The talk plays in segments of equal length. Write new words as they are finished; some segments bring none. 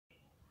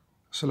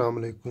Assalamu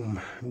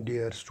alaikum,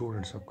 dear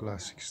students of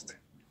class 6th.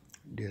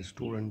 Dear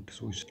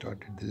students, we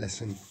started the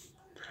lesson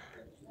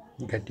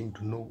getting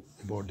to know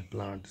about the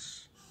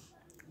plants.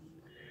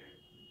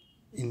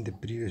 In the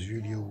previous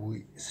video,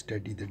 we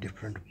studied the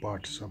different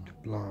parts of the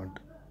plant,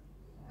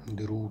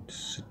 the roots,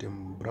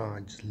 stem,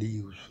 branch,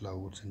 leaves,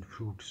 flowers, and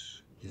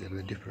fruits. These are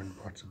the different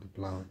parts of the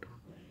plant.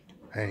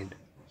 And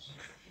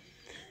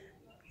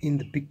in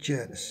the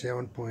picture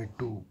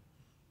 7.2,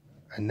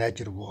 a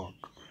nature walk.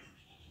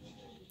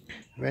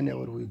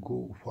 Whenever we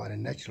go for a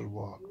natural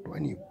walk to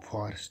any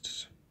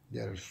forests,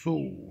 there are so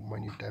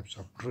many types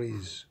of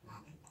trees.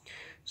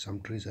 Some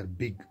trees are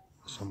big,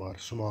 some are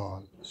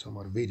small, some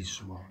are very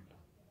small.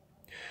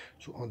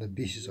 So on the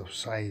basis of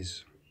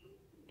size,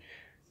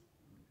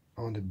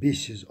 on the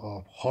basis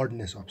of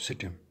hardness of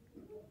stem,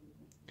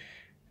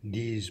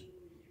 these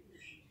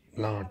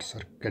plants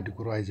are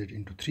categorized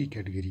into three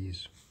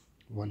categories.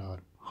 One are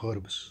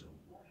herbs,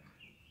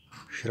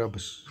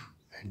 shrubs,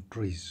 and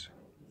trees.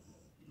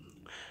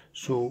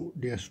 So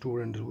dear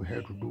students, we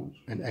have to do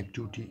an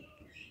activity.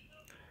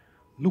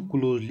 Look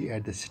closely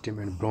at the stem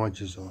and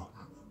branches of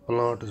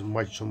plant is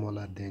much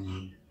smaller than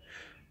you.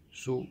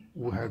 So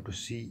we have to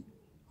see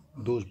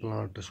those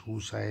plants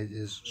whose size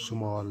is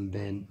small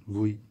than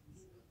we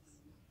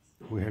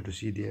have to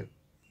see their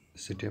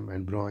stem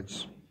and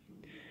branch.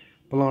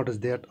 Plants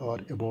that are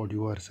about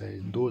your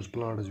size, those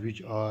plants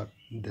which are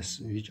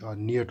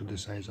near to the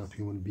size of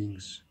human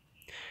beings,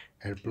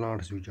 and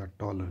plants which are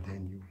taller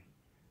than you.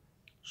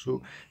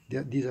 So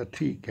these are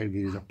three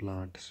categories of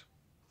plants.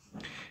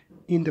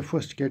 In the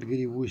first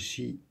category, we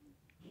see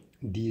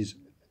these.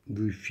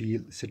 We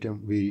feel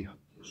stem very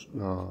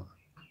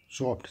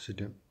soft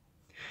stem.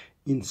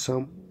 In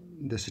some,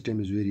 the stem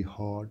is very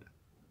hard,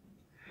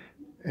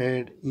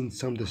 and in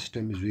some, the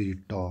stem is very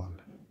tall.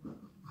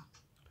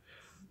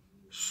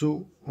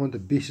 So on the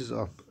basis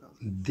of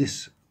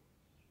this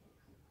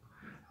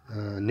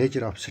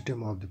nature of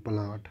stem of the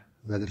plant,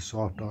 whether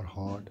soft or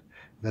hard,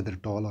 whether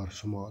tall or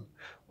small,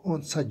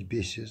 on such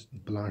basis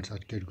plants are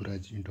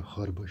categorized into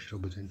herbs,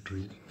 shrubs, and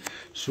trees.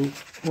 So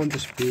on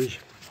this page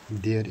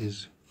there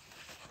is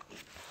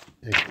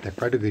the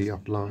category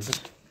of plants.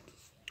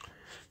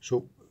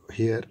 So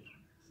here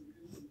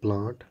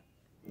plant,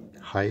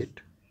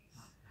 height,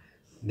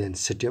 then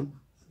stem,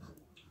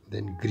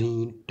 then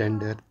green,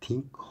 tender,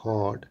 thick,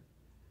 hard,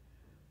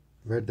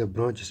 where the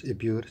branches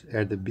appears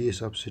at the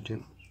base of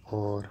stem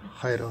or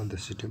higher on the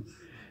stem,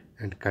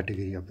 and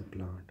category of the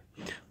plant.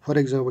 For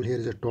example, here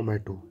is a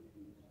tomato.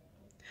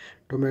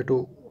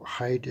 Tomato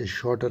height is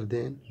shorter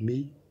than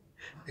me.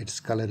 Its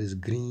color is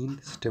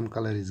green, stem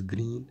color is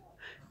green.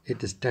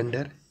 It is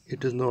tender,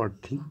 it is not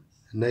thin,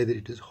 neither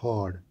it is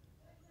hard.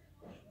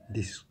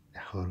 This is a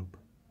herb.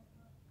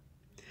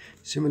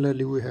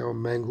 Similarly, we have a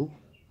mango.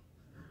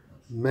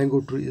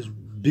 Mango tree is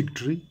big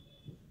tree.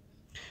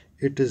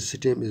 Its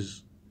stem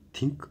is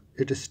thick,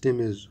 its stem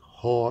is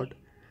hard,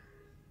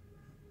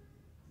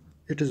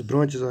 its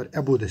branches are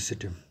above the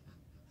stem,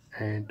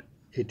 and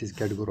it is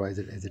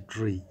categorized as a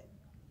tree.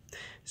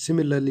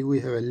 Similarly,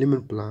 we have a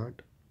lemon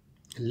plant.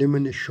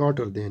 Lemon is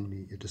shorter than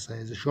me. Its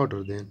size is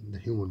shorter than the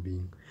human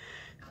being.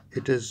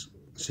 Its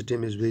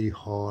stem is very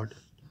hard.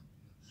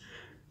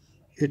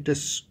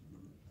 Its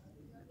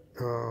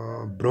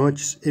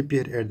branches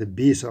appear at the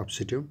base of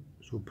stem.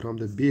 So from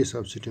the base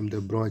of stem,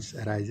 the branch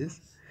arises.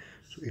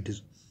 So it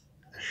is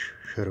a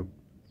shrub.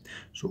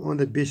 So on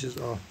the basis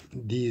of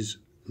these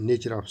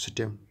nature of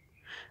stem,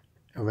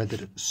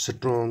 whether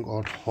strong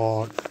or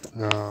hard,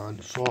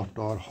 soft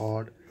or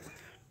hard,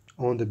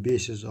 on the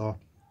basis of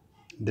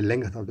the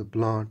length of the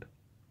plants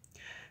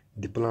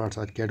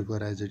are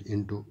categorized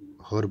into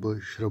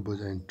herbs,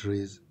 shrubs, and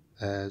trees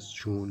as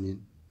shown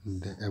in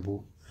the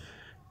above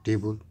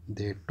table.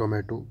 The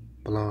tomato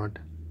plant,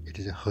 it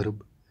is a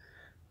herb.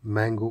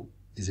 Mango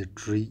is a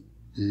tree.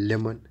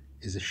 Lemon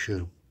is a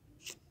shrub.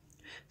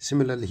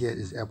 Similarly, here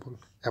is apple.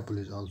 Apple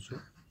is also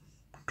a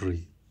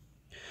tree.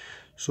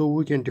 So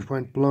we can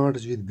define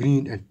plants with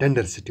green and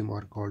tender stem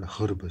are called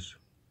herbs.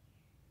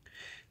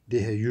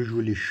 They are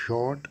usually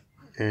short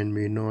and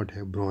may not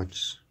have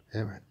branches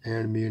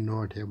and may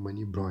not have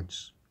many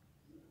branches.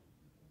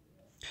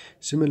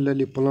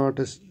 Similarly,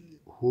 plants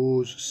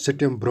whose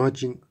stem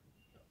branching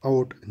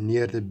out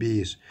near the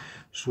base.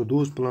 So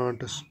those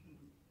plants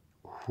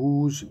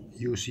whose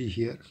you see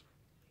here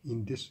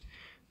in this,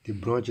 the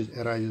branches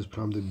arises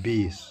from the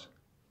base.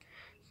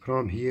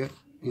 From here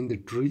in the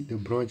tree, the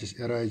branches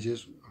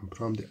arises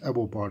from the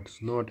above parts,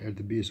 not at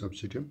the base of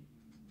stem,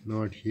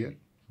 not here,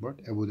 but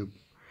above the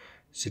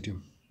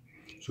stem.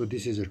 So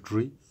this is a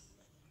tree.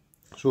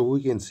 So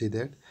we can say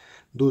that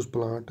those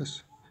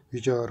plants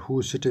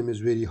whose stem is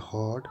very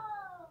hard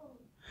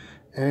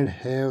and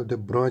have the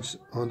branch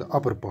on the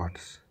upper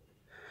parts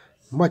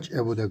much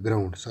above the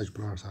ground, such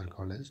plants are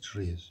called as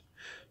trees.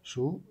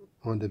 So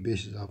on the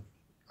basis of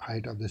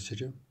height of the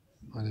stem,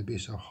 on the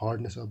basis of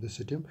hardness of the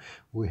stem,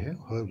 we have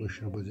herbs,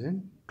 shrubs,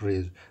 and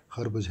trees.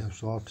 Herbs have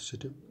soft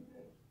stem,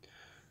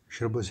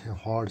 shrubs have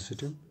hard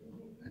stem,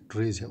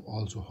 trees have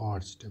also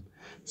hard stem.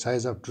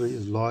 Size of tree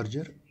is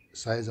larger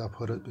size of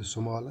herb is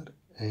smaller,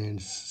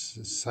 and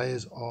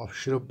size of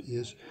shrub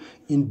is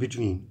in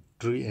between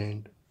tree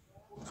and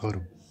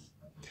herb.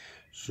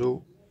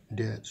 So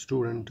dear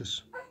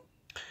students,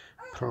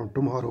 from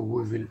tomorrow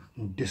we will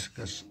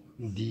discuss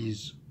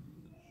these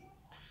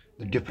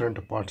the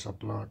different parts of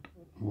plant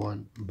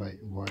one by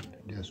one.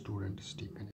 Dear students, stay connected.